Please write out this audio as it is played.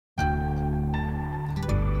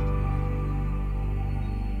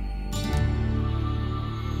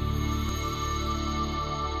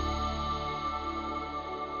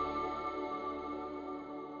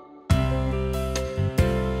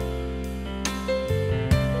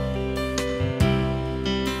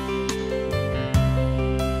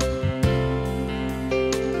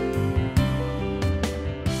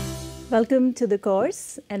Welcome to the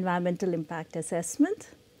course Environmental Impact Assessment.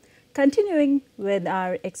 Continuing with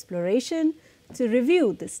our exploration to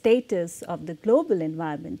review the status of the global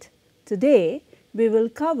environment. Today, we will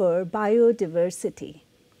cover biodiversity.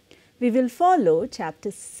 We will follow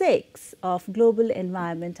Chapter 6 of Global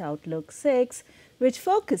Environment Outlook 6, which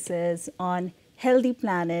focuses on healthy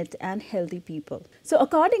planet and healthy people. So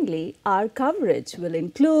accordingly, our coverage will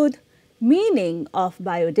include meaning of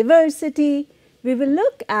biodiversity. We will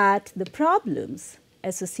look at the problems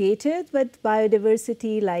associated with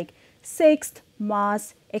biodiversity like sixth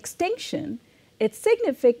mass extinction, its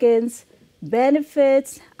significance,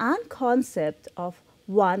 benefits and concept of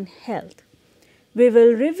One Health. We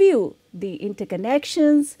will review the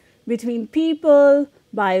interconnections between people,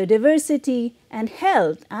 biodiversity and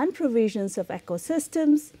health and provisions of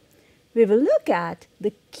ecosystems. We will look at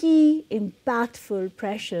the key impactful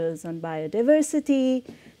pressures on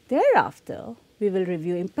biodiversity. Thereafter, we will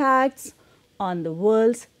review impacts on the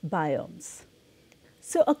world's biomes.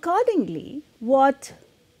 So accordingly, what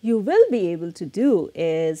you will be able to do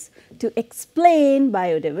is to explain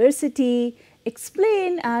biodiversity,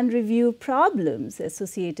 explain and review problems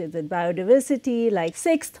associated with biodiversity like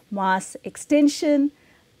sixth mass extinction,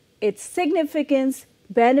 its significance,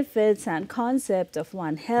 benefits and concept of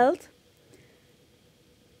One Health,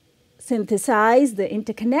 synthesize the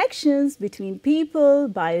interconnections between people,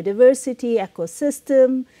 biodiversity,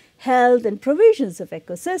 ecosystem, health and provisions of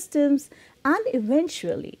ecosystems, and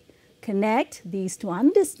eventually connect these to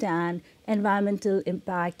understand environmental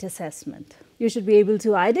impact assessment. You should be able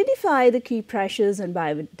to identify the key pressures on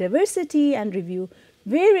biodiversity and review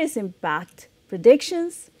various impact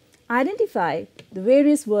predictions, identify the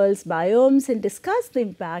various world's biomes and discuss the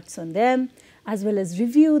impacts on them, as well as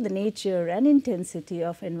review the nature and intensity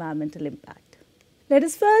of environmental impact. Let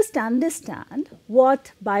us first understand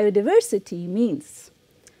what biodiversity means.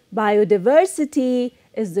 Biodiversity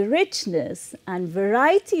is the richness and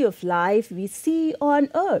variety of life we see on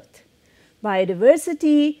Earth.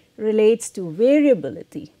 Biodiversity relates to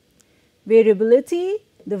variability. Variability,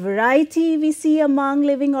 the variety we see among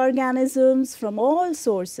living organisms from all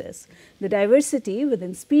sources, the diversity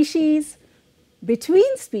within species,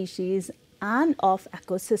 between species, and of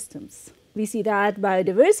ecosystems. We see that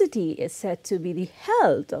biodiversity is said to be the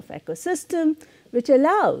health of ecosystem, which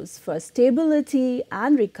allows for stability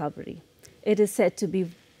and recovery. It is said to be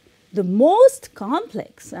the most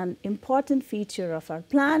complex and important feature of our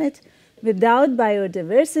planet. Without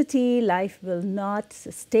biodiversity, life will not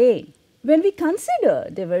sustain. When we consider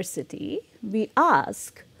diversity, we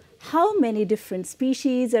ask how many different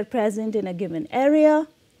species are present in a given area.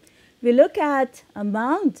 We look at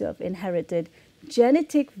amount of inherited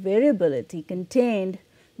genetic variability contained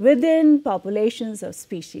within populations of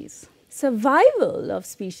species. Survival of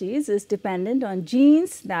species is dependent on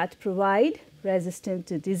genes that provide resistance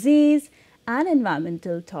to disease and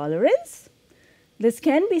environmental tolerance. This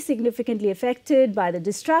can be significantly affected by the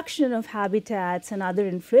destruction of habitats and other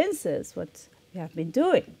influences, what we have been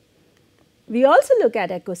doing. We also look at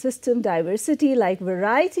ecosystem diversity like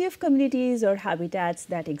variety of communities or habitats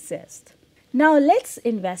that exist. Now let's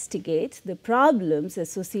investigate the problems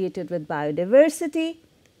associated with biodiversity.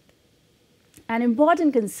 An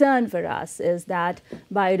important concern for us is that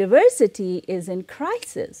biodiversity is in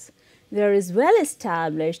crisis. There is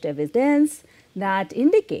well-established evidence that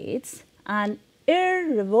indicates an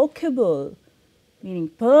irrevocable, meaning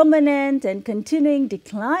permanent and continuing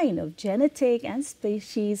decline of genetic and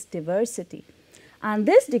species diversity. And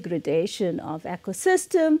this degradation of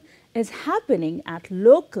ecosystem is happening at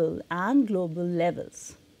local and global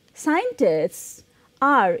levels. Scientists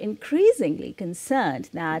are increasingly concerned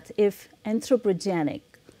that if anthropogenic,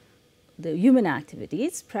 the human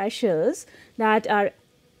activities, pressures that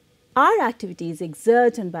our activities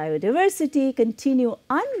exert on biodiversity continue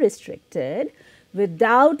unrestricted,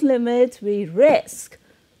 without limit, we risk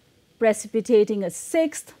precipitating a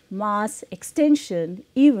sixth mass extinction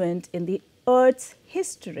event in the Earth's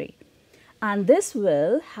history. And this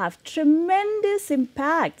will have tremendous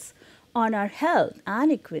impacts on our health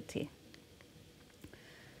and equity.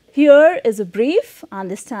 Here is a brief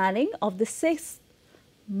understanding of the sixth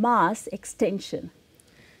mass extinction.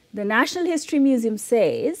 The National History Museum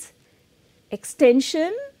says,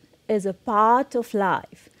 extinction is a part of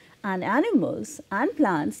life and animals and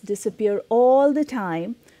plants disappear all the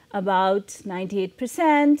time. About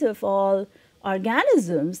 98% of all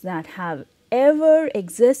organisms that have ever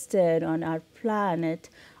existed on our planet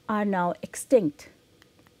are now extinct.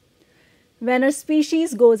 When a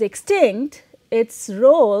species goes extinct, its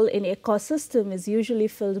role in ecosystem is usually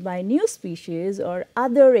filled by new species or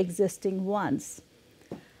other existing ones.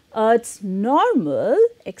 Earth's normal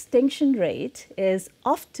extinction rate is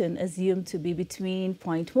often assumed to be between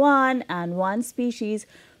 0.1 and 1 species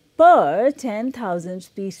per 10,000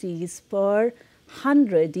 species per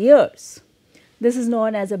 100 years. This is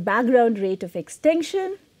known as a background rate of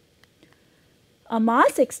extinction. A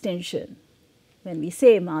mass extinction, when we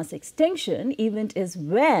say mass extinction event, is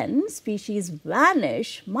when species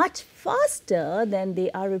vanish much faster than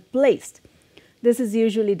they are replaced. This is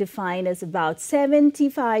usually defined as about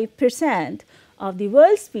 75% of the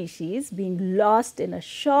world species being lost in a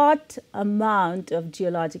short amount of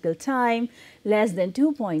geological time, less than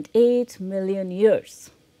 2.8 million years.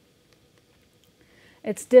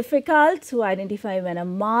 It's difficult to identify when a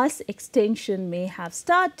mass extinction may have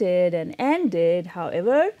started and ended.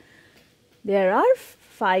 However, there are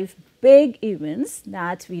 5 big events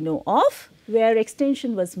that we know of where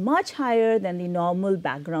extinction was much higher than the normal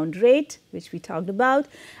background rate, which we talked about,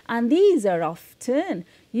 and these are often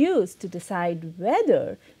used to decide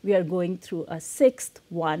whether we are going through a 6th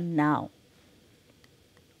one now.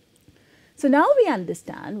 So now we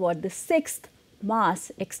understand what the 6th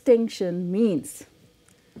mass extinction means.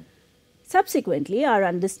 Subsequently, our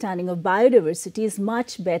understanding of biodiversity is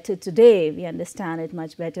much better today. We understand it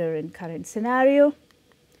much better in current scenario.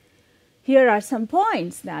 Here are some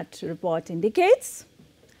points that report indicates.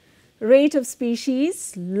 Rate of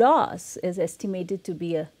species loss is estimated to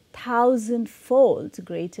be 1,000-fold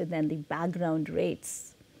greater than the background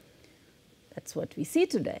rates. That's what we see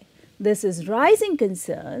today. This is rising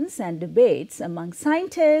concerns and debates among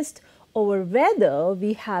scientists over whether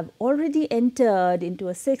we have already entered into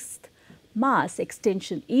a 6th mass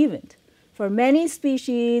extinction event. For many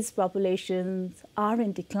species, populations are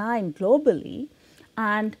in decline globally,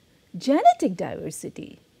 and genetic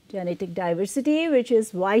diversity, which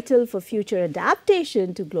is vital for future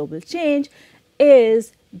adaptation to global change,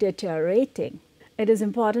 is deteriorating. It is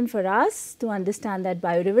important for us to understand that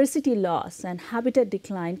biodiversity loss and habitat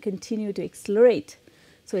decline continue to accelerate.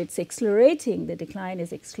 So it's accelerating, the decline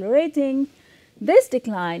is accelerating. This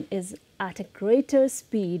decline is at a greater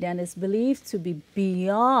speed and is believed to be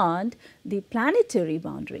beyond the planetary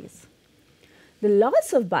boundaries. The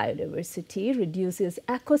loss of biodiversity reduces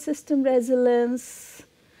ecosystem resilience,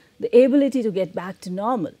 the ability to get back to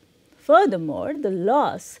normal. Furthermore, the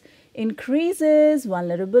loss increases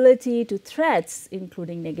vulnerability to threats,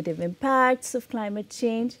 including negative impacts of climate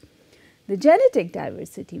change. The genetic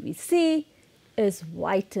diversity we see is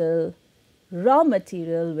vital raw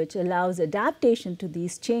material which allows adaptation to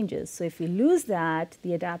these changes. So if we lose that,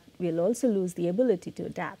 we'll also lose the ability to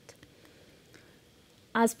adapt.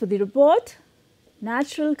 As per the report,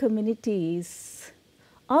 natural communities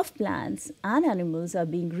of plants and animals are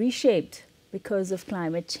being reshaped because of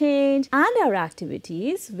climate change and our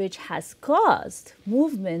activities, which has caused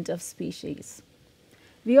movement of species.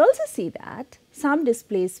 We also see that some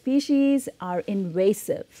displaced species are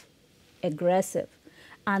invasive, aggressive,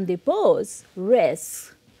 and they pose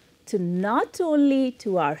risks to not only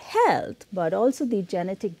to our health, but also the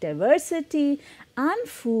genetic diversity and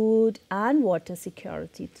food and water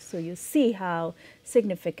security. So you see how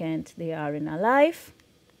significant they are in our life.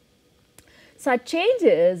 Such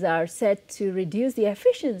changes are set to reduce the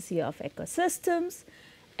efficiency of ecosystems.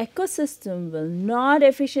 Ecosystem will not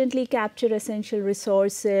efficiently capture essential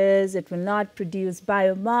resources, it will not produce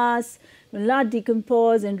biomass, will not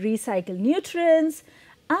decompose and recycle nutrients,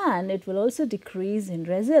 and it will also decrease in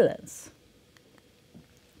resilience.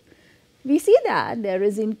 We see that there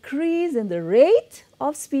is increase in the rate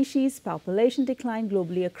of species population decline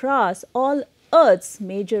globally across all Earth's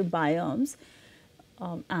major biomes,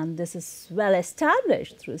 and this is well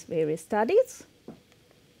established through various studies.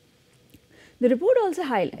 The report also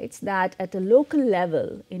highlights that at a local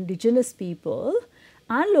level, indigenous people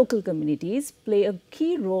and local communities play a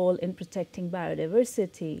key role in protecting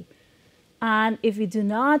biodiversity. And if we do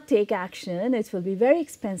not take action, it will be very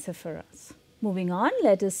expensive for us. Moving on,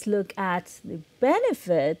 let us look at the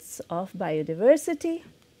benefits of biodiversity.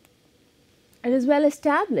 It is well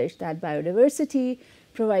established that biodiversity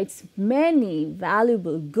provides many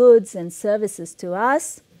valuable goods and services to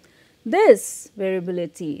us. This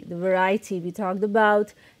variability, the variety we talked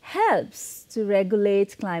about, helps to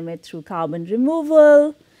regulate climate through carbon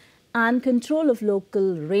removal and control of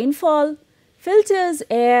local rainfall, filters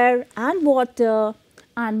air and water,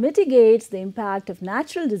 and mitigates the impact of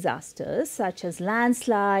natural disasters such as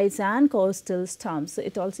landslides and coastal storms. So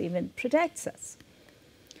it also even protects us.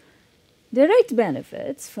 Direct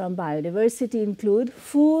benefits from biodiversity include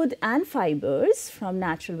food and fibers from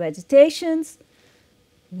natural vegetations,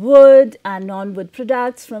 wood and non-wood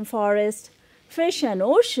products from forest, fish and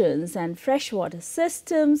oceans and freshwater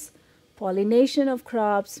systems, pollination of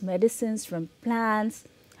crops, medicines from plants,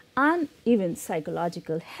 and even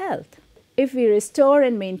psychological health. If we restore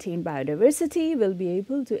and maintain biodiversity, we'll be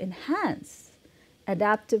able to enhance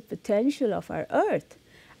adaptive potential of our earth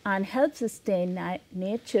and help sustain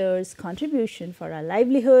nature's contribution for our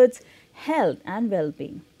livelihoods, health, and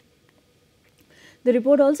well-being. The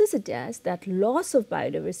report also suggests that loss of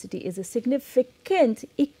biodiversity is a significant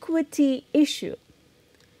equity issue.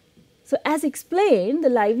 So as explained, the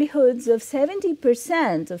livelihoods of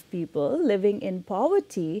 70% of people living in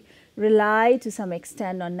poverty rely to some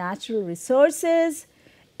extent on natural resources.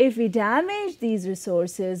 If we damage these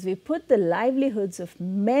resources, we put the livelihoods of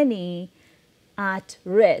many at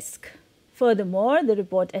risk. Furthermore, the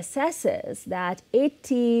report assesses that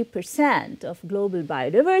 80% of global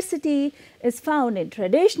biodiversity is found in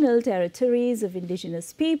traditional territories of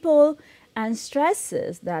indigenous people and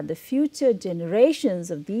stresses that the future generations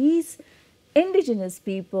of these indigenous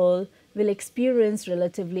people will experience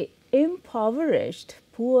relatively impoverished,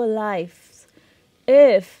 poor lives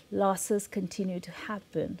if losses continue to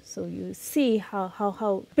happen. So you see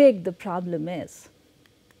how big the problem is.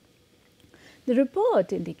 The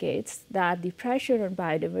report indicates that the pressure on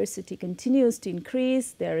biodiversity continues to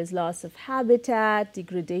increase. There is loss of habitat,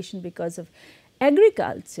 degradation because of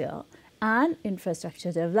agriculture and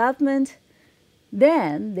infrastructure development.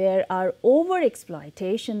 Then there are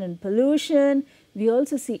overexploitation and pollution. We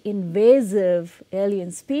also see invasive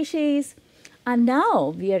alien species. And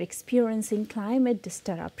now we are experiencing climate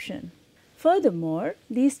disruption. Furthermore,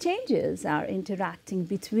 these changes are interacting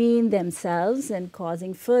between themselves and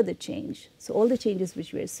causing further change. So all the changes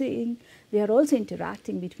which we are seeing, they are also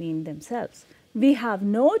interacting between themselves. We have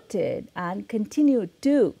noted and continue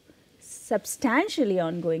to substantially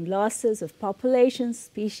ongoing losses of populations,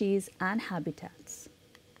 species, and habitats.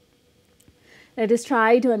 Let us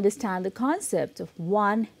try to understand the concept of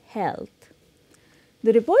One Health.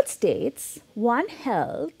 The report states One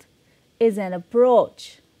Health is an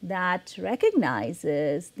approach that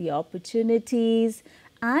recognizes the opportunities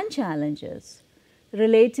and challenges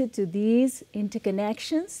related to these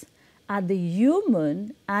interconnections at the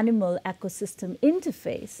human-animal ecosystem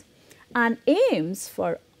interface and aims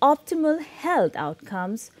for optimal health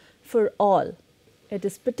outcomes for all. It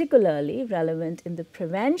is particularly relevant in the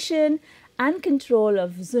prevention and control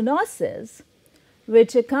of zoonoses,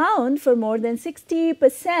 which account for more than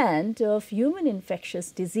 60% of human infectious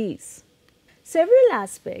disease. Several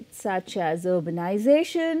aspects such as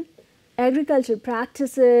urbanization, agricultural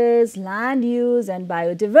practices, land use, and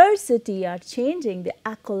biodiversity are changing the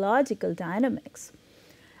ecological dynamics.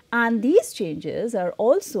 And these changes are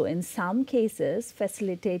also in some cases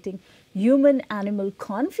facilitating human-animal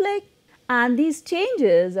conflict, and these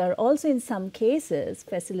changes are also in some cases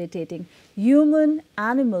facilitating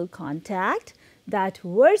human-animal contact that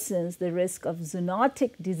worsens the risk of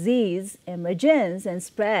zoonotic disease emergence and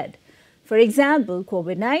spread. For example,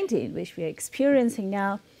 COVID-19, which we are experiencing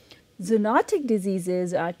now, zoonotic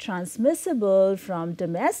diseases are transmissible from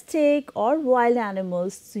domestic or wild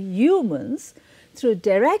animals to humans through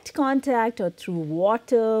direct contact or through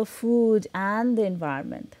water, food, and the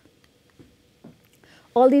environment.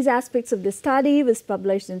 All these aspects of the study was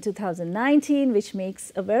published in 2019, which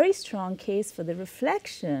makes a very strong case for the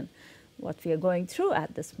reflection what we are going through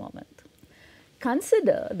at this moment.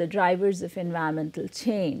 Consider the drivers of environmental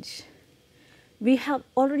change. We have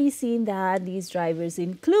already seen that these drivers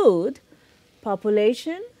include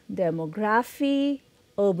population, demography,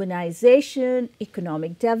 urbanization,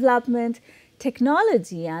 economic development,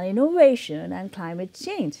 technology and innovation, and climate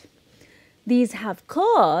change. These have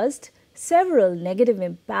caused several negative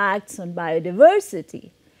impacts on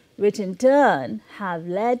biodiversity, which in turn have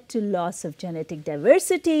led to loss of genetic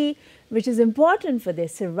diversity, which is important for their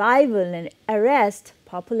survival and arrest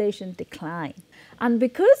population decline. And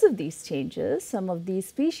because of these changes, some of these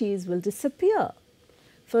species will disappear.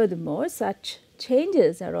 Furthermore, such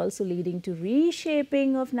changes are also leading to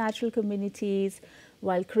reshaping of natural communities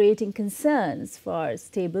while creating concerns for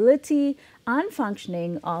stability and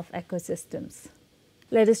functioning of ecosystems.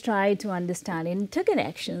 Let us try to understand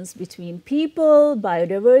interconnections between people,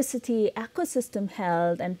 biodiversity, ecosystem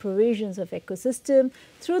health, and provisions of ecosystem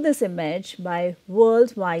through this image by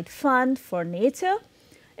Worldwide Fund for Nature.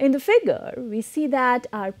 In the figure, we see that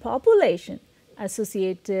our population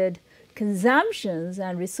associated consumptions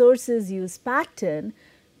and resources use pattern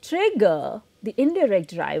trigger the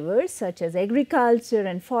indirect drivers such as agriculture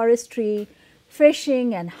and forestry,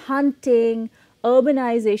 fishing and hunting,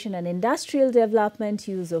 urbanization and industrial development,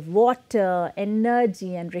 use of water,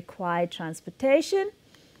 energy and required transportation.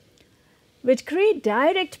 which create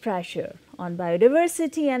direct pressure on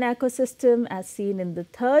biodiversity and ecosystem as seen in the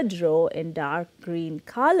third row in dark green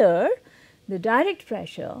color. The direct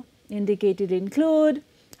pressure indicated include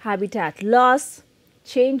habitat loss,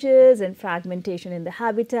 changes and fragmentation in the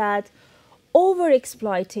habitat,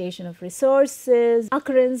 overexploitation of resources,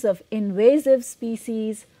 occurrence of invasive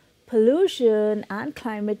species, pollution and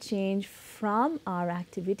climate change from our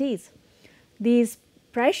activities. These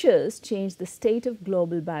pressures change the state of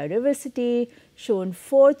global biodiversity, shown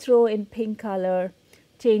fourth row in pink color.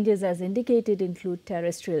 Changes as indicated include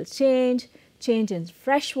terrestrial change, change in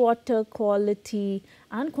freshwater quality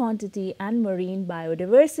and quantity, and marine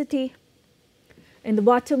biodiversity. In the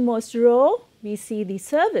bottommost row, we see the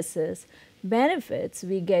services, benefits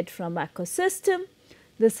we get from ecosystem.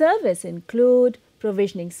 The service include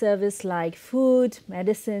provisioning service like food,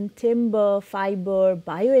 medicine, timber, fiber,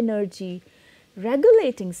 bioenergy,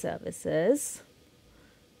 regulating services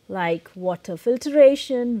like water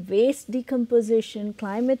filtration, waste decomposition,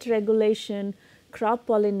 climate regulation, crop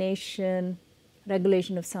pollination,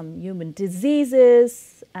 regulation of some human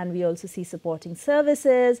diseases, and we also see supporting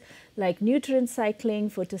services like nutrient cycling,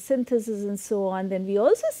 photosynthesis and so on. Then we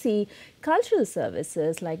also see cultural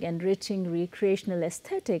services like enriching, recreational,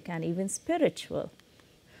 aesthetic and even spiritual.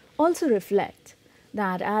 Also reflect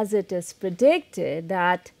that as it is predicted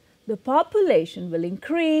that the population will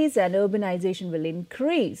increase and urbanization will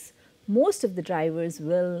increase, most of the drivers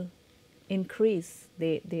will increase.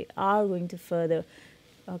 They are going to further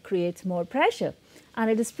create more pressure. And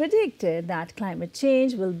it is predicted that climate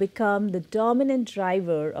change will become the dominant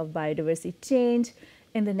driver of biodiversity change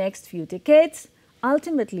in the next few decades.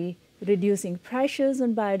 Ultimately, reducing pressures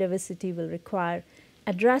on biodiversity will require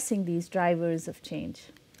addressing these drivers of change.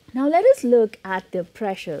 Now let us look at the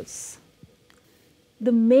pressures.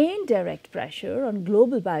 The main direct pressure on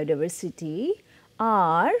global biodiversity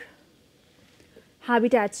are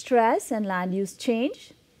habitat stress and land use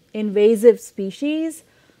change, invasive species,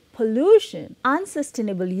 pollution,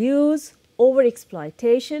 unsustainable use,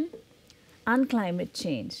 overexploitation, and climate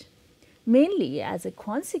change, mainly as a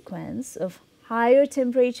consequence of higher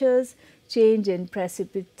temperatures, change in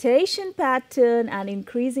precipitation pattern, and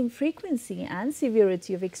increasing frequency and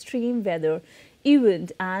severity of extreme weather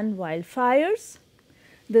events and wildfires.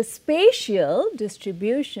 The spatial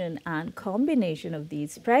distribution and combination of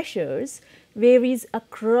these pressures varies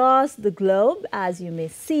across the globe, as you may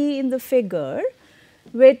see in the figure,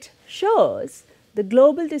 which shows the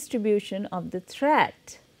global distribution of the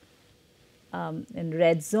threat in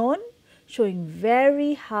red zone, showing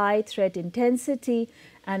very high threat intensity,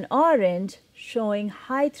 and orange showing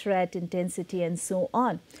high threat intensity, and so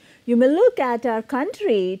on. You may look at our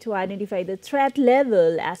country to identify the threat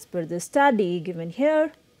level as per the study given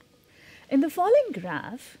here. In the following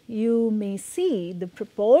graph, you may see the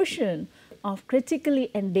proportion of critically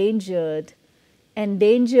endangered and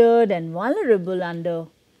vulnerable under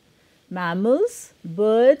mammals,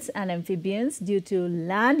 birds and amphibians due to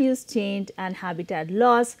land use change and habitat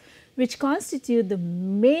loss, which constitute the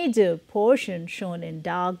major portion shown in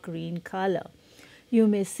dark green color. You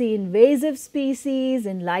may see invasive species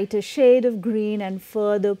in lighter shade of green and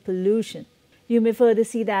further pollution. You may further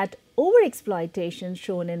see that overexploitation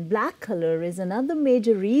shown in black color is another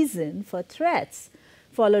major reason for threats,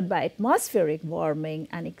 followed by atmospheric warming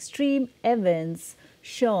and extreme events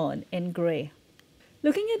shown in gray.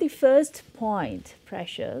 Looking at the first point,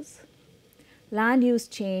 pressures, land use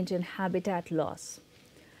change and habitat loss.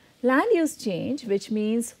 Land use change, which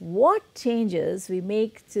means what changes we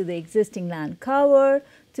make to the existing land cover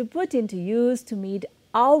to put into use to meet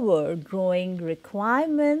our growing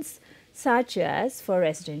requirements, such as for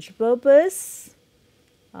residential purpose.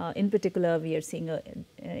 In particular, we are seeing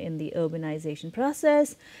in the urbanization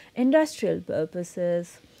process, industrial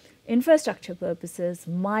purposes, infrastructure purposes,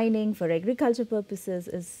 mining for agriculture purposes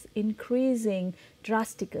is increasing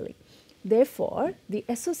drastically. Therefore, the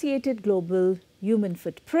associated global human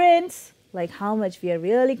footprints, like how much we are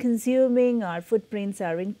really consuming, our footprints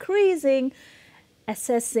are increasing,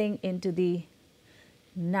 assessing into the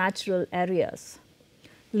natural areas.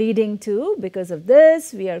 Leading to, because of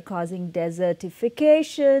this, we are causing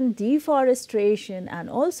desertification, deforestation, and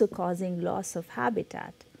also causing loss of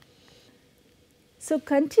habitat. So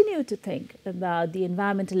continue to think about the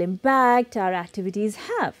environmental impact our activities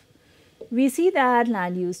have. We see that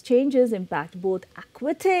land use changes impact both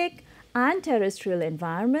aquatic and terrestrial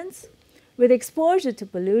environments, with exposure to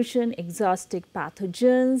pollution, exhaustic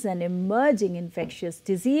pathogens, and emerging infectious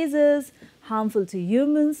diseases harmful to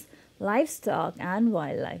humans, livestock and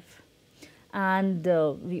wildlife. And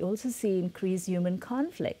we also see increased human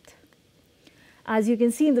conflict. As you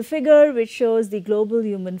can see in the figure, which shows the global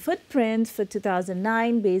human footprint for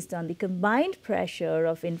 2009 based on the combined pressure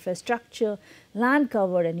of infrastructure, land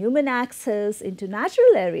cover and human access into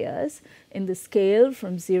natural areas in the scale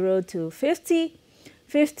from 0 to 50.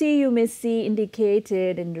 50 you may see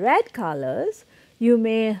indicated in red colors. You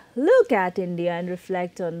may look at India and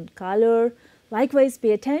reflect on color. Likewise,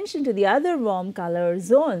 pay attention to the other warm color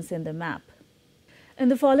zones in the map. In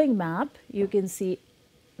the following map, you can see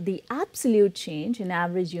the absolute change in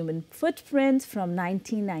average human footprint from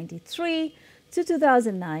 1993 to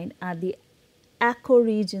 2009 at the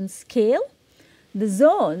ecoregion scale. The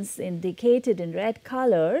zones indicated in red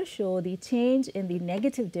color show the change in the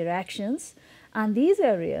negative directions, and these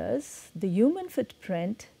areas, the human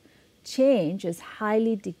footprint change is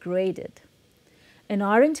highly degraded. In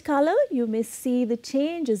orange color, you may see the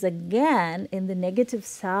changes again in the negative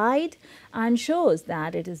side and shows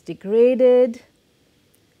that it is degraded.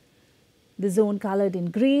 The zone colored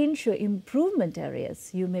in green show improvement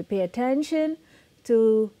areas. You may pay attention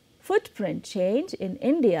to footprint change in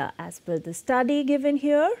India as per the study given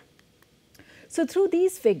here. So, through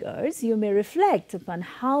these figures, you may reflect upon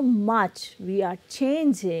how much we are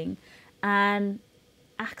changing and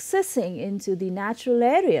accessing into the natural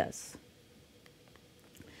areas.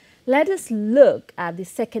 Let us look at the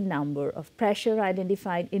second number of pressure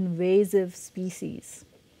identified invasive species.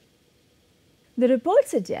 The report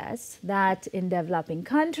suggests that in developing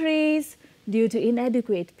countries, due to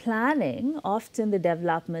inadequate planning, often the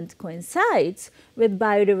development coincides with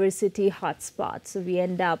biodiversity hotspots. So, we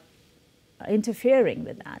end up interfering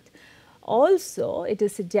with that. Also, it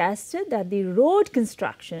is suggested that the road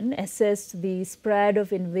construction assist the spread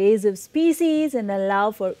of invasive species and allow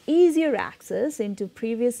for easier access into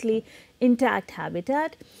previously intact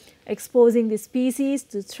habitat, exposing the species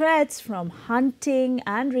to threats from hunting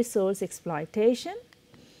and resource exploitation.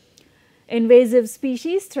 Invasive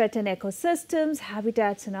species threaten ecosystems,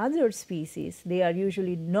 habitats and other species. They are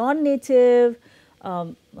usually non-native,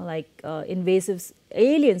 invasive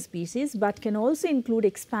alien species, but can also include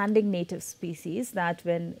expanding native species that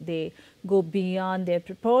when they go beyond their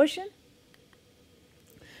proportion.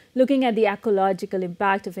 Looking at the ecological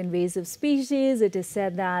impact of invasive species, it is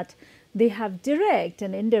said that they have direct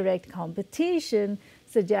and indirect competition,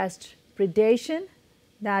 suggest predation,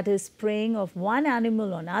 that is preying of one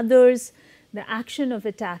animal on others, the action of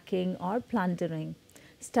attacking or plundering.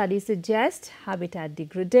 Studies suggest habitat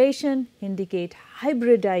degradation, indicate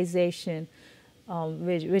hybridization,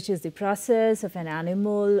 which is the process of an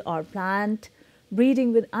animal or plant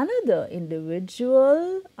breeding with another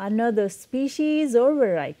individual, another species or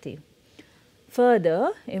variety.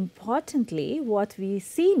 Further, importantly, what we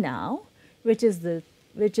see now, which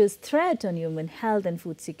is threat on human health and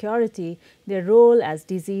food security, their role as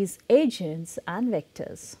disease agents and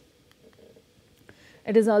vectors.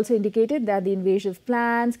 It is also indicated that the invasive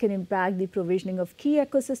plants can impact the provisioning of key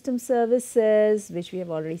ecosystem services, which we have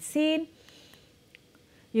already seen.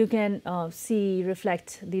 You can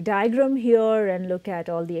reflect the diagram here and look at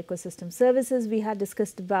all the ecosystem services we had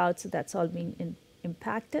discussed about, so that's all being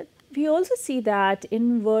impacted. We also see that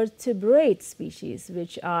invertebrate species,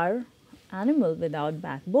 which are animal without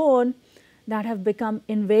backbone, that have become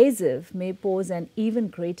invasive may pose an even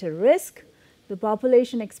greater risk. The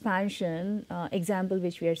population expansion example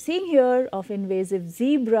which we are seeing here of invasive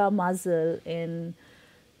zebra mussel in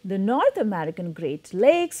the North American Great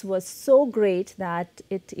Lakes was so great that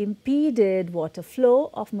it impeded water flow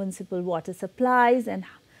of municipal water supplies and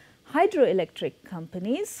hydroelectric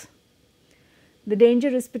companies. The danger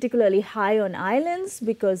is particularly high on islands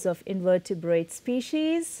because of invertebrate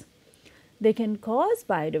species. They can cause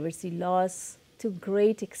biodiversity loss to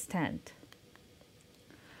great extent.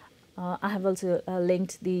 I have also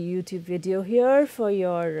linked the YouTube video here for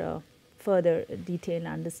your further detailed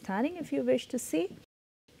understanding if you wish to see.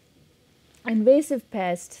 Invasive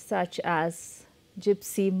pests such as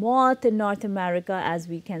gypsy moth in North America, as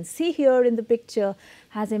we can see here in the picture,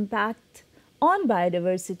 has impact on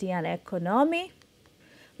biodiversity and economy.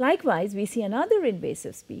 Likewise, we see another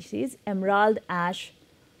invasive species, emerald ash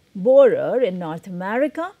borer in North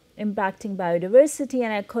America, impacting biodiversity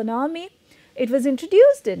and economy. It was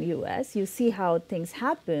introduced in US. You see how things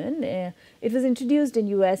happen. It was introduced in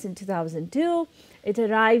US in 2002. It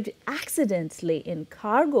arrived accidentally in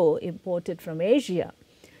cargo imported from Asia.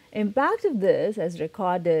 Impact of this, as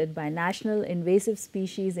recorded by National Invasive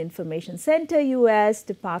Species Information Center, US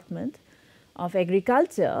Department of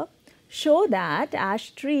Agriculture, show that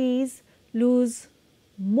ash trees lose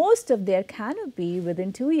most of their canopy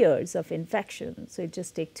within 2 years of infection. So, it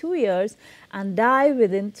just takes 2 years and die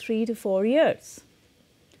within 3 to 4 years.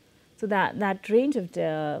 So, that range of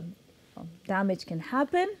damage can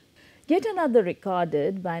happen. Yet another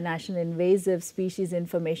recorded by National Invasive Species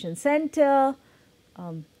Information Center,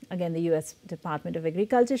 again the US Department of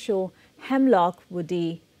Agriculture, show hemlock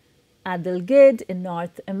woody adelgid in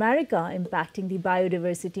North America impacting the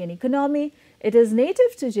biodiversity and economy. It is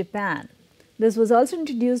native to Japan. This was also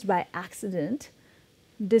introduced by accident,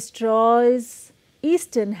 destroys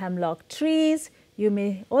eastern hemlock trees. You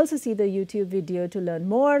may also see the YouTube video to learn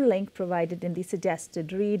more, link provided in the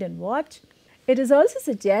suggested read and watch. It is also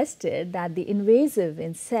suggested that the invasive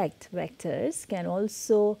insect vectors can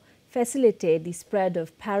also facilitate the spread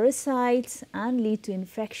of parasites and lead to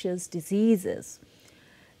infectious diseases.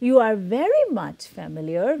 You are very much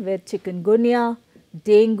familiar with chikungunya,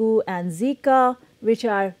 dengue and Zika, which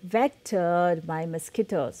are vectored by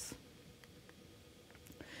mosquitoes.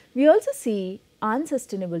 We also see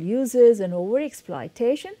unsustainable uses and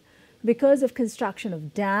overexploitation because of construction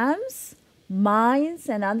of dams, mines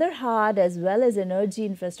and other hard as well as energy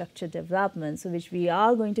infrastructure development, so which we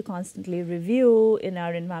are going to constantly review in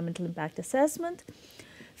our environmental impact assessment.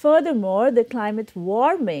 Furthermore, the climate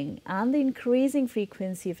warming and the increasing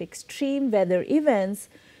frequency of extreme weather events,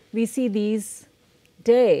 we see these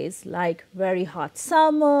days like very hot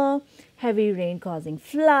summer, heavy rain causing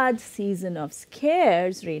flood, season of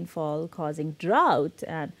scarce rainfall causing drought,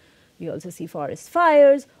 and we also see forest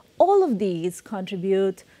fires. All of these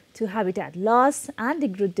contribute to habitat loss and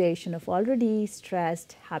degradation of already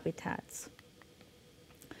stressed habitats.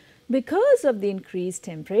 Because of the increased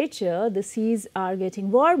temperature, the seas are getting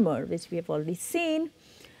warmer, which we have already seen,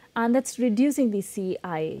 and that's reducing the sea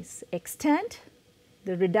ice extent.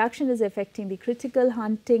 The reduction is affecting the critical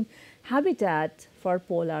hunting habitat for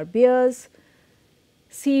polar bears,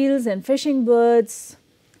 seals and fishing birds,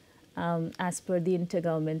 as per the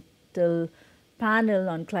Intergovernmental Panel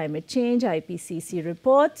on Climate Change IPCC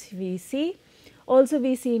report. We see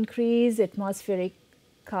increased atmospheric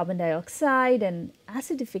carbon dioxide and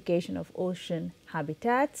acidification of ocean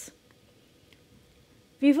habitats.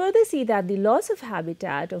 We further see that the loss of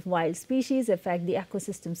habitat of wild species affect the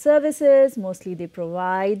ecosystem services. Mostly they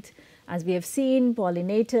provide, as we have seen,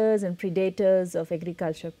 pollinators and predators of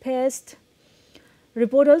agriculture pests.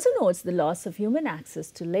 Report also notes the loss of human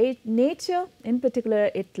access to nature. In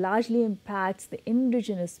particular, it largely impacts the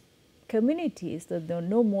indigenous communities, that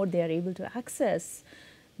no more they are able to access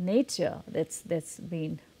nature that's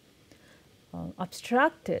been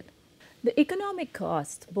obstructed. The economic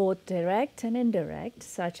cost, both direct and indirect,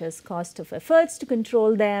 such as cost of efforts to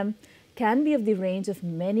control them, can be of the range of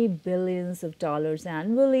many billions of dollars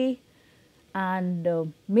annually.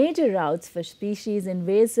 And major routes for species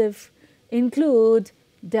invasive include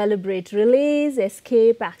deliberate release,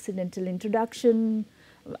 escape, accidental introduction.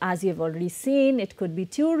 As you have already seen, it could be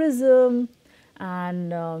tourism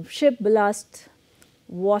and ship ballast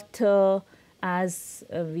water, as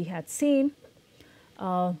we had seen.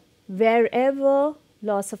 Wherever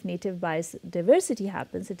loss of native biodiversity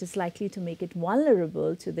happens, it is likely to make it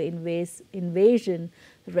vulnerable to the invasion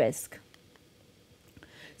risk.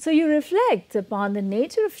 So you reflect upon the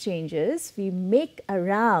nature of changes we make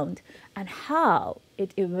around and how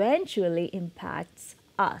it eventually impacts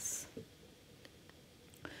us.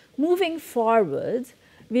 Moving forward,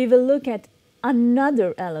 we will look at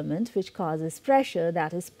another element which causes pressure,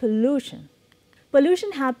 that is pollution.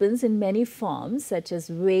 Pollution happens in many forms, such as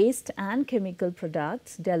waste and chemical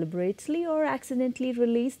products deliberately or accidentally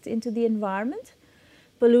released into the environment.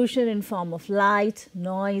 Pollution in form of light,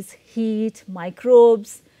 noise, heat,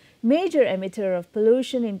 microbes. Major emitter of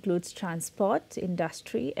pollution includes transport,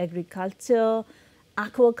 industry, agriculture,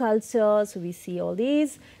 aquaculture. So we see all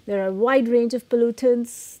these. There are a wide range of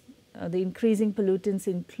pollutants. The increasing pollutants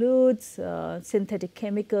includes synthetic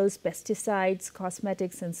chemicals, pesticides,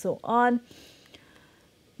 cosmetics, and so on.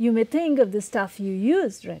 You may think of the stuff you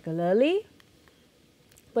use regularly.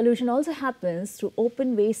 Pollution also happens through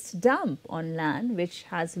open waste dump on land, which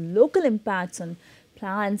has local impacts on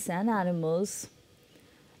plants and animals.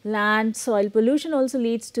 Land soil pollution also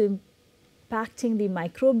leads to impacting the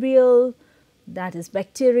microbial, that is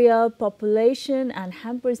bacteria population, and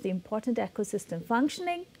hampers the important ecosystem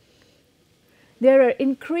functioning. There are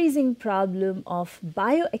increasing problem of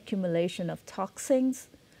bioaccumulation of toxins,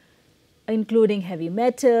 including heavy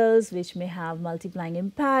metals, which may have multiplying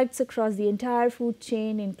impacts across the entire food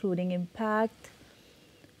chain, including impact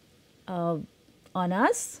on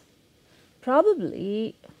us.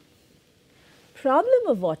 Problem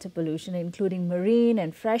of water pollution, including marine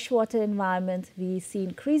and freshwater environment. We see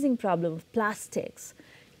increasing problem of plastics,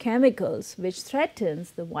 chemicals, which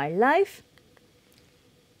threatens the wildlife.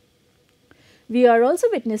 We are also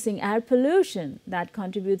witnessing air pollution that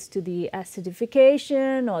contributes to the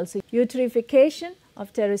acidification, also eutrophication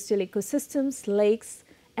of terrestrial ecosystems, lakes,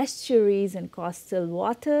 estuaries and coastal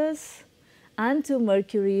waters, and to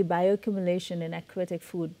mercury bioaccumulation in aquatic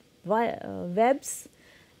food webs.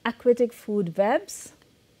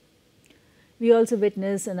 We also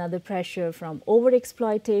witness another pressure from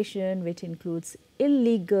overexploitation, which includes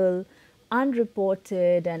illegal,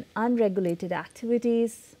 unreported and unregulated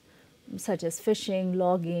activities such as fishing,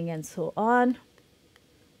 logging and so on.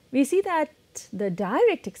 We see that the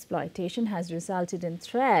direct exploitation has resulted in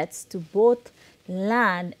threats to both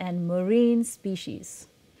land and marine species.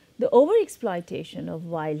 The overexploitation of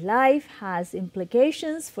wildlife has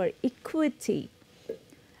implications for equity.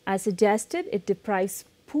 As suggested, it deprives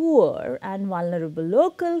poor and vulnerable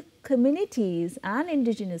local communities and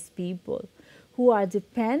indigenous people who are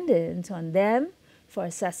dependent on them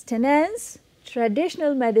for sustenance,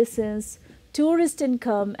 traditional medicines, tourist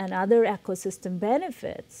income and other ecosystem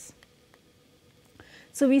benefits.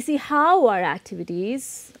 So we see how our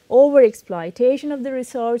activities, overexploitation of the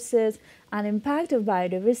resources and impact of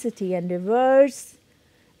biodiversity and diverse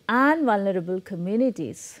and vulnerable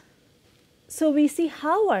communities. So we see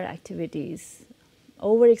how our activities,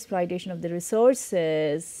 overexploitation of the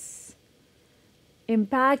resources,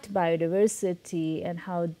 impact biodiversity and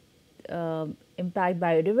how impact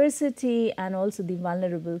biodiversity and also the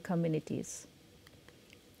vulnerable communities.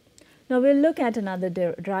 Now we'll look at another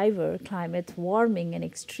driver, climate warming and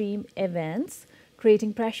extreme events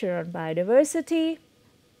creating pressure on biodiversity.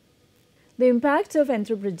 The impacts of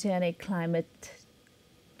anthropogenic climate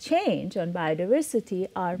change on biodiversity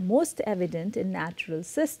are most evident in natural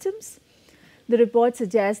systems. The report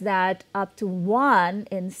suggests that up to 1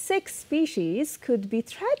 in 6 species could be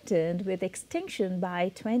threatened with extinction by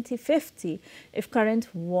 2050 if current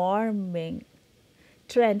warming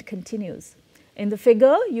trend continues. In the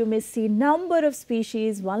figure, you may see number of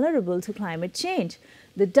species vulnerable to climate change.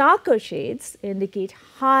 The darker shades indicate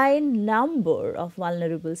high number of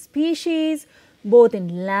vulnerable species, both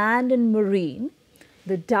in land and marine.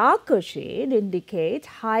 The darker shade indicate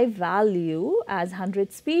high value as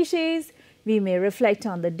 100 species. We may reflect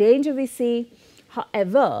on the danger we see.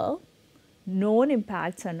 However, known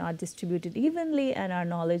impacts are not distributed evenly and our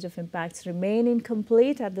knowledge of impacts remain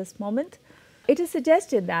incomplete at this moment. It is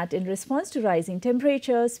suggested that in response to rising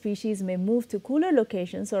temperatures, species may move to cooler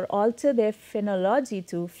locations or alter their phenology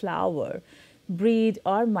to flower, breed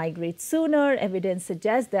or migrate sooner. Evidence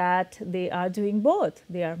suggests that they are doing both.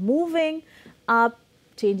 They are moving up,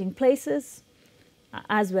 changing places,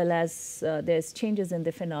 as well as there's changes in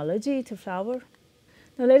the phenology to flower.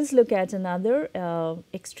 Now let us look at another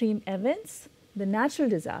extreme events. The natural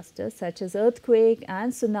disasters such as earthquake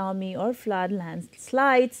and tsunami or flood,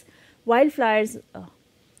 landslides, wildfires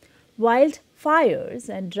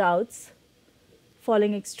and droughts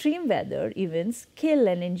following extreme weather events kill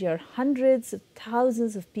and injure hundreds of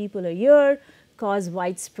thousands of people a year, cause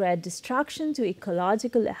widespread destruction to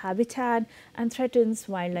ecological habitat and threatens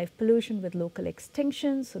wildlife pollution with local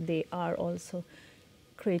extinction. So they are also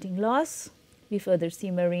creating loss. We further see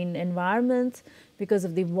marine environment because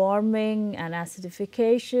of the warming and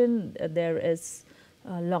acidification. There is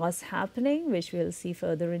loss happening, which we'll see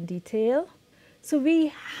further in detail. So we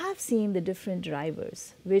have seen the different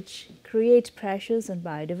drivers which create pressures on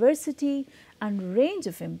biodiversity and range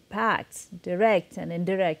of impacts, direct and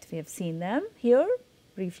indirect. We have seen them here,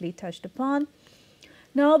 briefly touched upon.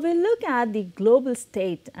 Now we'll look at the global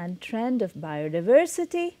state and trend of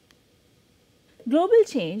biodiversity. Global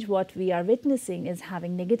change, what we are witnessing, is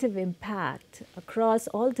having negative impact across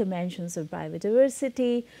all dimensions of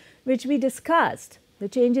biodiversity, which we discussed. The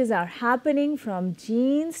changes are happening from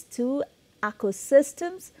genes to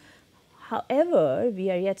ecosystems. However, we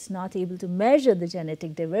are yet not able to measure the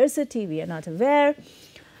genetic diversity. We are not aware.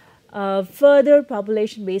 Further,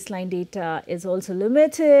 population baseline data is also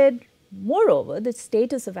limited. Moreover, the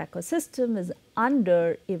status of ecosystem is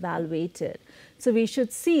under evaluated. So we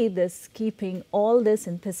should see this, keeping all this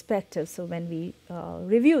in perspective. So when we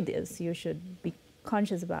review this, you should be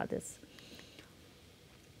conscious about this.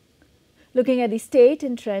 Looking at the state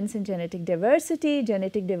and trends in genetic diversity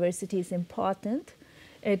is important.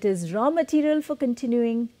 It is raw material for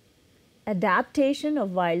continuing adaptation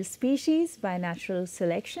of wild species by natural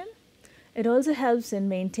selection. It also helps in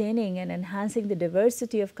maintaining and enhancing the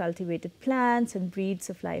diversity of cultivated plants and breeds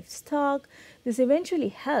of livestock. This eventually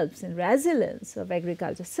helps in resilience of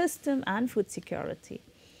agriculture system and food security.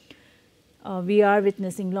 We are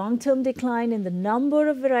witnessing long-term decline in the number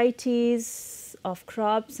of varieties of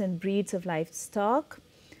crops and breeds of livestock.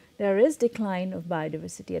 There is decline of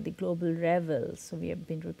biodiversity at the global level, so we have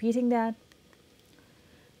been repeating that.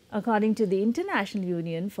 According to the International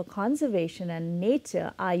Union for Conservation and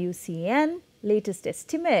Nature, IUCN, latest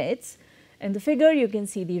estimates, in the figure you can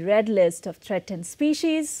see the red list of threatened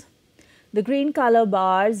species. The green color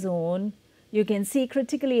bar zone, you can see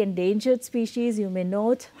critically endangered species. You may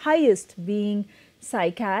note highest being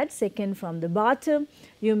cycad, second from the bottom.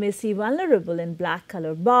 You may see vulnerable in black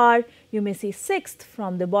color bar. You may see sixth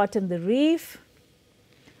from the bottom, the reef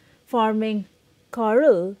forming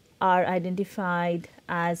coral are identified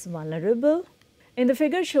as vulnerable. In the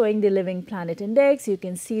figure showing the Living Planet Index, you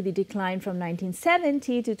can see the decline from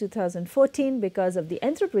 1970 to 2014 because of the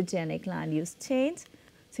anthropogenic land use change.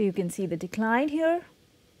 So you can see the decline here.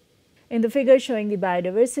 In the figure showing the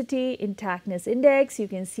Biodiversity Intactness Index, you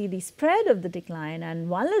can see the spread of the decline and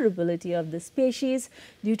vulnerability of the species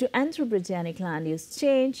due to anthropogenic land use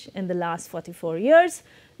change in the last 44 years.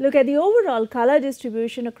 Look at the overall color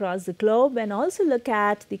distribution across the globe and also look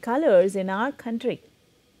at the colors in our country.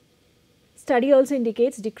 Study also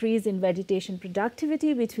indicates decrease in vegetation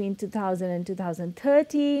productivity between 2000 and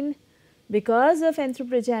 2013 because of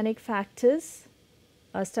anthropogenic factors.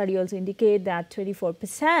 A study also indicates that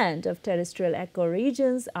 24% of terrestrial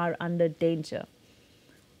ecoregions are under danger.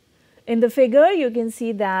 In the figure, you can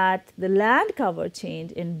see that the land cover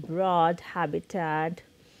change in broad habitat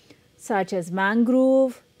such as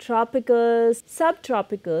mangrove, tropical,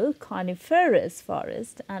 subtropical, coniferous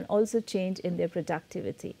forest and also change in their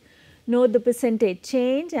productivity. Note the percentage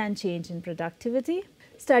change and change in productivity.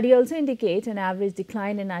 Study also indicates an average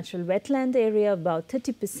decline in natural wetland area of about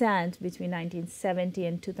 30% between 1970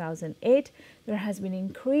 and 2008. There has been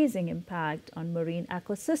increasing impact on marine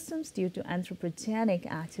ecosystems due to anthropogenic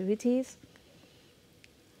activities.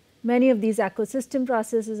 Many of these ecosystem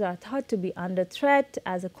processes are thought to be under threat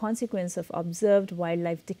as a consequence of observed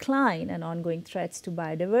wildlife decline and ongoing threats to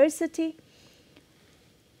biodiversity.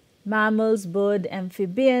 Mammals, bird,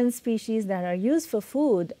 amphibian species that are used for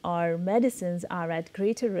food or medicines are at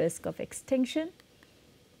greater risk of extinction.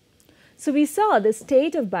 So we saw the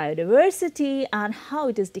state of biodiversity and how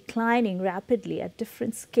it is declining rapidly at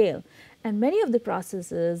different scale, and many of the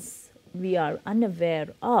processes we are unaware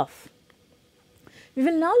of. We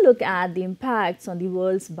will now look at the impacts on the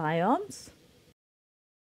world's biomes.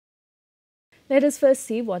 Let us first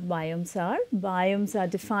see what biomes are. Biomes are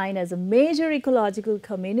defined as a major ecological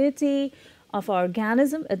community of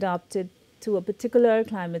organisms adapted to a particular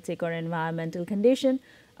climatic or environmental condition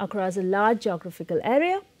across a large geographical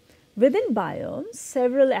area. Within biomes,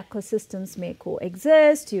 several ecosystems may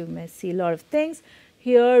coexist. You may see a lot of things.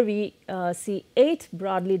 Here we see 8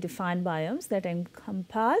 broadly defined biomes that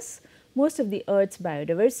encompass most of the Earth's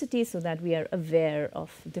biodiversity so that we are aware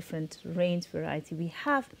of different range variety we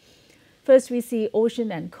have. First, we see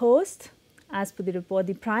ocean and coast. As per the report,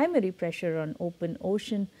 the primary pressure on open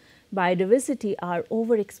ocean biodiversity are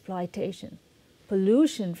overexploitation,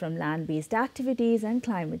 pollution from land-based activities and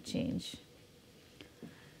climate change.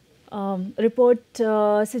 Report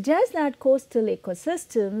suggests that coastal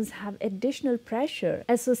ecosystems have additional pressure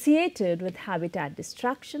associated with habitat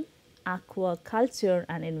destruction, aquaculture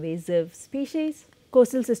and invasive species.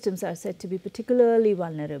 Coastal systems are said to be particularly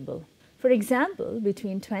vulnerable. For example,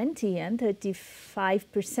 between 20 and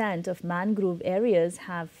 35% of mangrove areas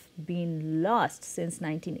have been lost since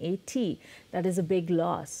 1980. That is a big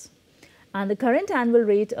loss. And the current annual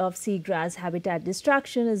rate of seagrass habitat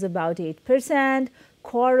destruction is about 8%.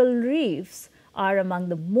 Coral reefs are among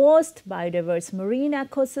the most biodiverse marine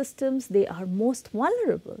ecosystems. They are most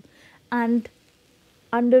vulnerable and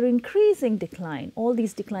under increasing decline. All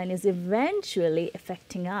these decline is eventually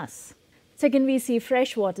affecting us. Second, we see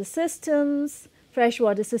freshwater systems.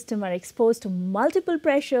 Freshwater systems are exposed to multiple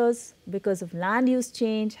pressures because of land use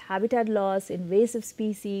change, habitat loss, invasive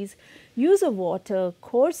species, use of water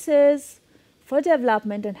courses for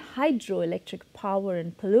development and hydroelectric power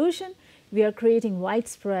and pollution. We are creating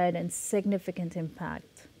widespread and significant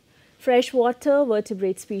impact. Freshwater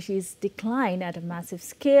vertebrate species decline at a massive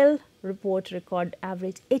scale. Report record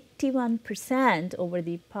average 81% over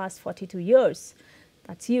the past 42 years.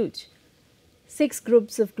 That's huge. 6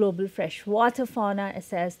 groups of global freshwater fauna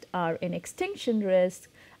assessed are in extinction risk,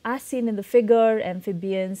 as seen in the figure: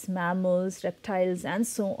 amphibians, mammals, reptiles, and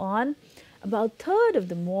so on. About a third of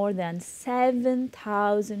the more than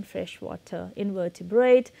 7,000 freshwater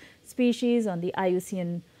invertebrate species on the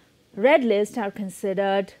IUCN Red List are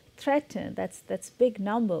considered threatened. That's big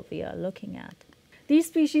number we are looking at. These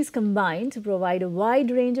species combine to provide a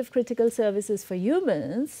wide range of critical services for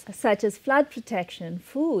humans, such as flood protection,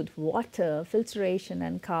 food, water, filtration,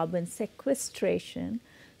 and carbon sequestration.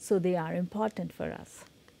 So they are important for us.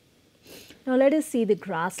 Now let us see the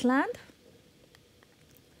grassland.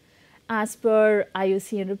 As per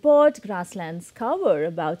IUCN report, grasslands cover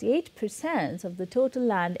about 8% of the total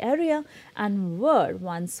land area and were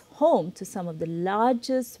once home to some of the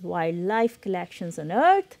largest wildlife collections on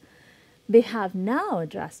earth. They have now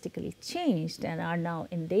drastically changed and are now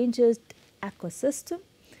endangered ecosystem.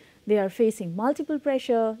 They are facing multiple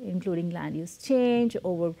pressure, including land use change,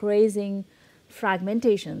 overgrazing,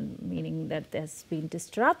 fragmentation, meaning that there's been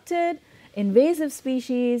disrupted, invasive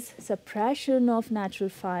species, suppression of natural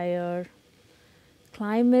fire,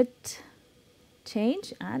 climate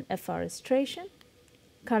change and afforestation.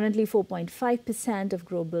 Currently 4.5% of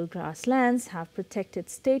global grasslands have protected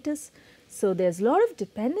status. So there's a lot of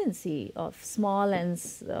dependency of small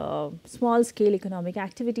scale economic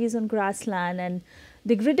activities on grassland, and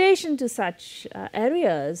degradation to such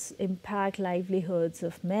areas impact livelihoods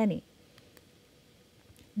of many.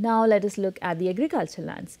 Now let us look at the agriculture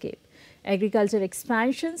landscape. Agriculture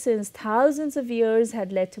expansion since thousands of years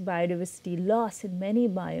had led to biodiversity loss in many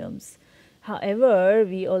biomes. However,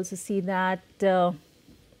 we also see that there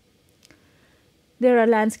are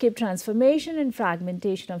landscape transformation and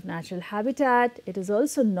fragmentation of natural habitat. It is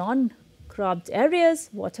also non-cropped areas,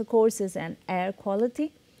 watercourses and air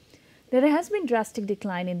quality. There has been drastic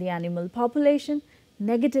decline in the animal population,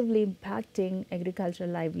 negatively impacting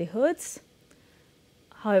agricultural livelihoods.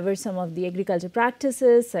 However, some of the agriculture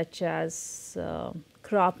practices such as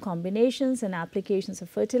crop combinations and applications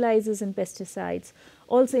of fertilizers and pesticides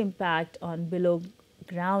also impact on below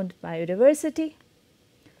ground biodiversity.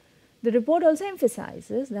 The report also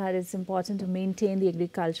emphasizes that it's important to maintain the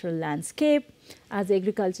agricultural landscape, as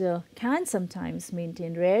agriculture can sometimes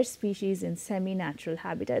maintain rare species in semi-natural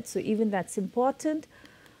habitats. So even that's important.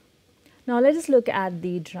 Now let us look at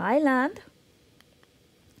the dry land.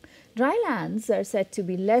 Dry lands are said to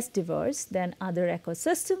be less diverse than other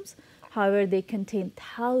ecosystems. However, they contain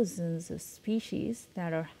thousands of species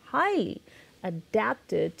that are highly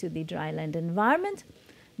adapted to the dryland environment.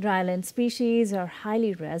 Dryland species are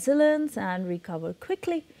highly resilient and recover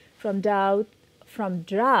quickly from drought,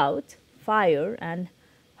 fire and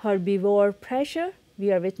herbivore pressure.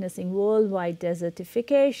 We are witnessing worldwide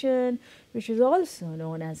desertification, which is also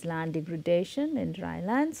known as land degradation in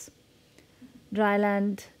drylands.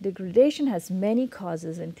 Dryland degradation has many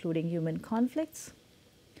causes, including human conflicts.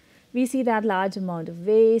 We see that large amount of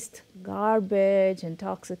waste, garbage and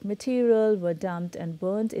toxic material were dumped and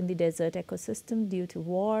burnt in the desert ecosystem due to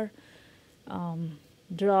war,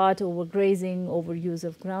 drought, overgrazing, overuse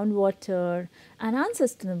of groundwater, and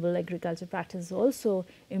unsustainable agriculture practices also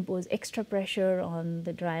impose extra pressure on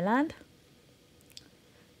the dry land.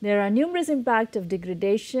 There are numerous impacts of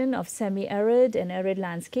degradation of semi-arid and arid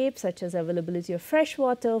landscapes, such as availability of fresh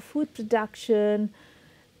water, food production,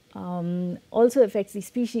 also affects the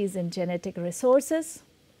species and genetic resources.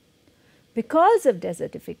 Because of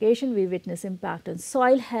desertification, we witness impact on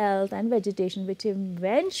soil health and vegetation, which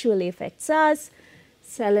eventually affects us.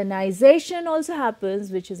 Salinization also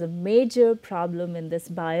happens, which is a major problem in these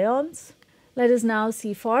biomes. Let us now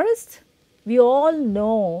see forest. We all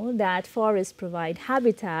know that forests provide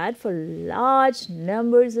habitat for large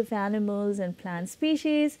numbers of animals and plant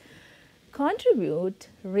species, contribute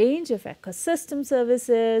range of ecosystem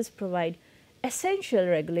services, provide essential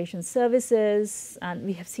regulation services, and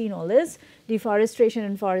we have seen all this. Deforestation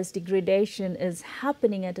and forest degradation is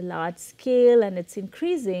happening at a large scale, and it's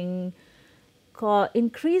increasingly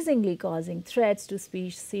causing threats to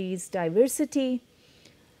species diversity.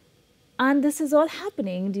 And this is all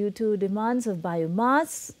happening due to demands of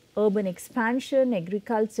biomass, urban expansion,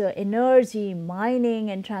 agriculture, energy,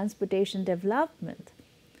 mining and transportation development.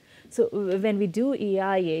 So when we do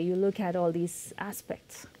EIA, you look at all these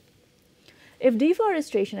aspects. If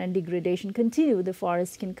deforestation and degradation continue, the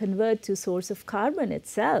forest can convert to source of carbon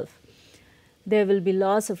itself. There will be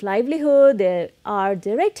loss of livelihood. There are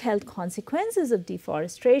direct health consequences of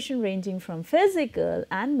deforestation ranging from physical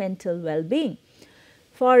and mental well-being.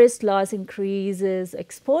 Forest loss increases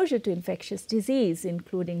exposure to infectious disease,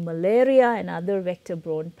 including malaria and other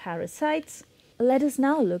vector-borne parasites. Let us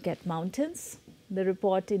now look at mountains. The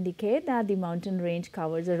report indicates that the mountain range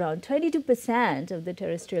covers around 22% of the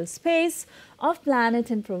terrestrial space of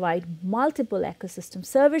planet and provide multiple ecosystem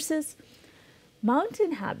services.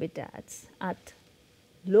 Mountain habitats at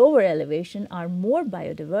lower elevation are more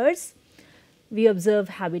biodiverse. We observe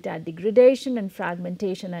habitat degradation and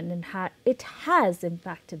fragmentation, and it has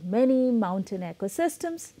impacted many mountain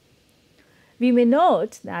ecosystems. We may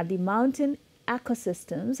note that the mountain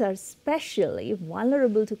ecosystems are especially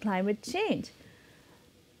vulnerable to climate change.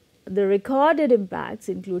 The recorded impacts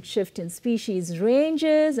include shift in species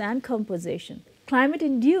ranges and composition.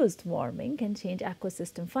 Climate-induced warming can change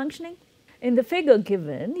ecosystem functioning. In the figure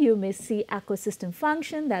given, you may see ecosystem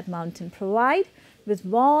function that mountain provide with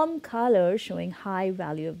warm color showing high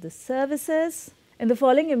value of the services. In the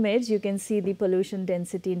following image, you can see the pollution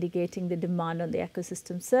density indicating the demand on the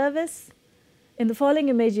ecosystem service. In the following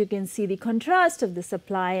image, you can see the contrast of the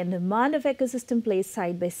supply and demand of ecosystem placed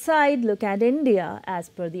side by side. Look at India. As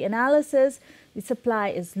per the analysis, the supply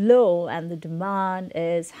is low and the demand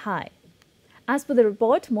is high. As per the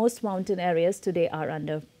report, most mountain areas today are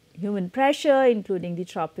under human pressure, including the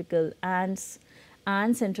tropical Andes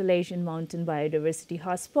and Central Asian mountain biodiversity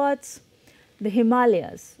hotspots. The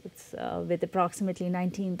Himalayas, with approximately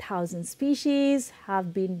 19,000 species,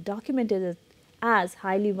 have been documented as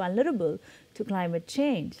highly vulnerable to climate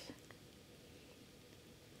change.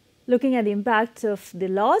 Looking at the impact of the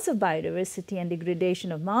loss of biodiversity and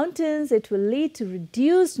degradation of mountains, it will lead to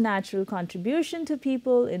reduced natural contribution to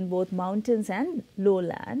people in both mountains and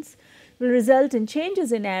lowlands, will result in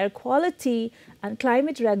changes in air quality and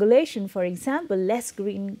climate regulation. For example, less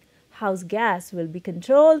greenhouse gas will be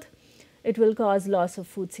controlled. It will cause loss of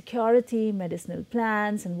food security, medicinal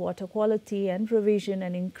plants, and water quality and provision,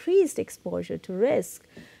 and increased exposure to risk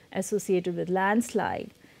associated with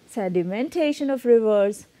landslide, sedimentation of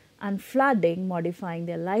rivers, and flooding, modifying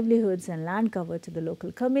their livelihoods and land cover to the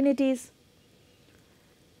local communities.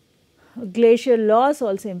 Glacier loss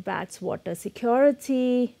also impacts water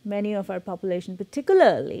security. Many of our population,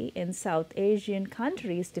 particularly in South Asian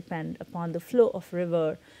countries, depend upon the flow of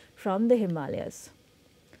river from the Himalayas.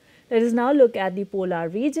 Let us now look at the polar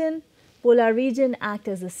region. Polar region act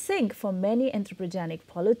as a sink for many anthropogenic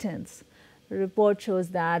pollutants. The report shows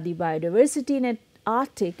that the biodiversity in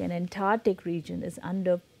Arctic and Antarctic region is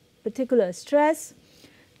under particular stress.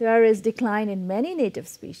 There is decline in many native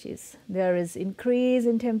species. There is increase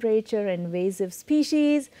in temperature and invasive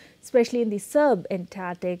species, especially in the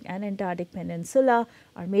sub-Antarctic and Antarctic Peninsula,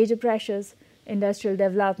 are major pressures. Industrial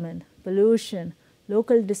development, pollution,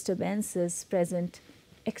 local disturbances present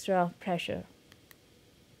extra pressure.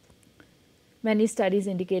 Many studies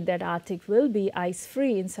indicate that Arctic will be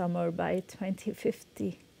ice-free in summer by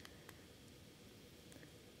 2050.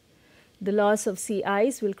 The loss of sea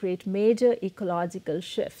ice will create major ecological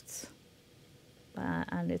shifts,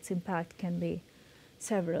 and its impact can be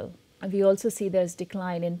several. We also see there's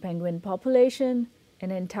decline in penguin population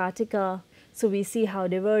in Antarctica. So we see how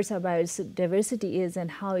diverse our biodiversity is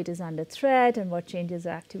and how it is under threat and what changes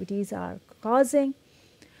or activities are causing.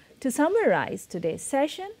 To summarize today's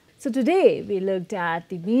session, so today we looked at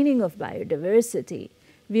the meaning of biodiversity.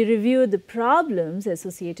 We reviewed the problems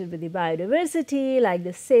associated with the biodiversity, like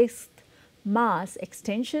the sixth mass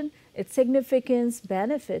extinction, its significance,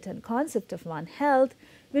 benefit, and concept of One Health.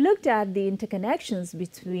 We looked at the interconnections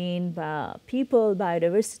between people,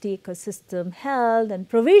 biodiversity, ecosystem health, and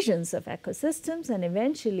provisions of ecosystems, and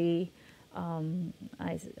eventually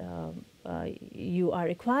you are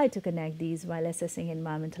required to connect these while assessing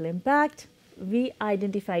environmental impact. We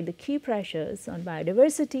identified the key pressures on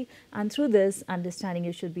biodiversity, and through this understanding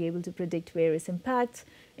you should be able to predict various impacts.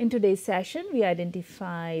 In today's session, we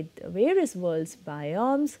identified various world's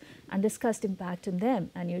biomes and discussed impact on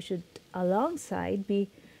them, and you should alongside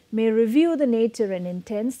may review the nature and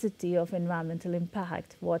intensity of environmental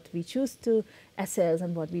impact, what we choose to assess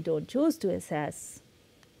and what we don't choose to assess.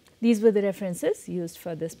 These were the references used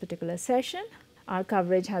for this particular session. Our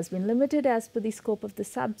coverage has been limited as per the scope of the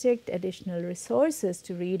subject. Additional resources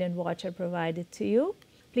to read and watch are provided to you.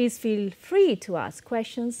 Please feel free to ask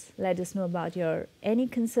questions. Let us know about any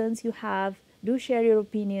concerns you have. Do share your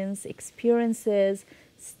opinions, experiences,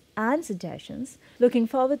 and suggestions. Looking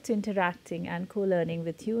forward to interacting and co-learning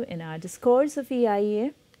with you in our discourse of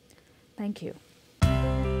EIA. Thank you.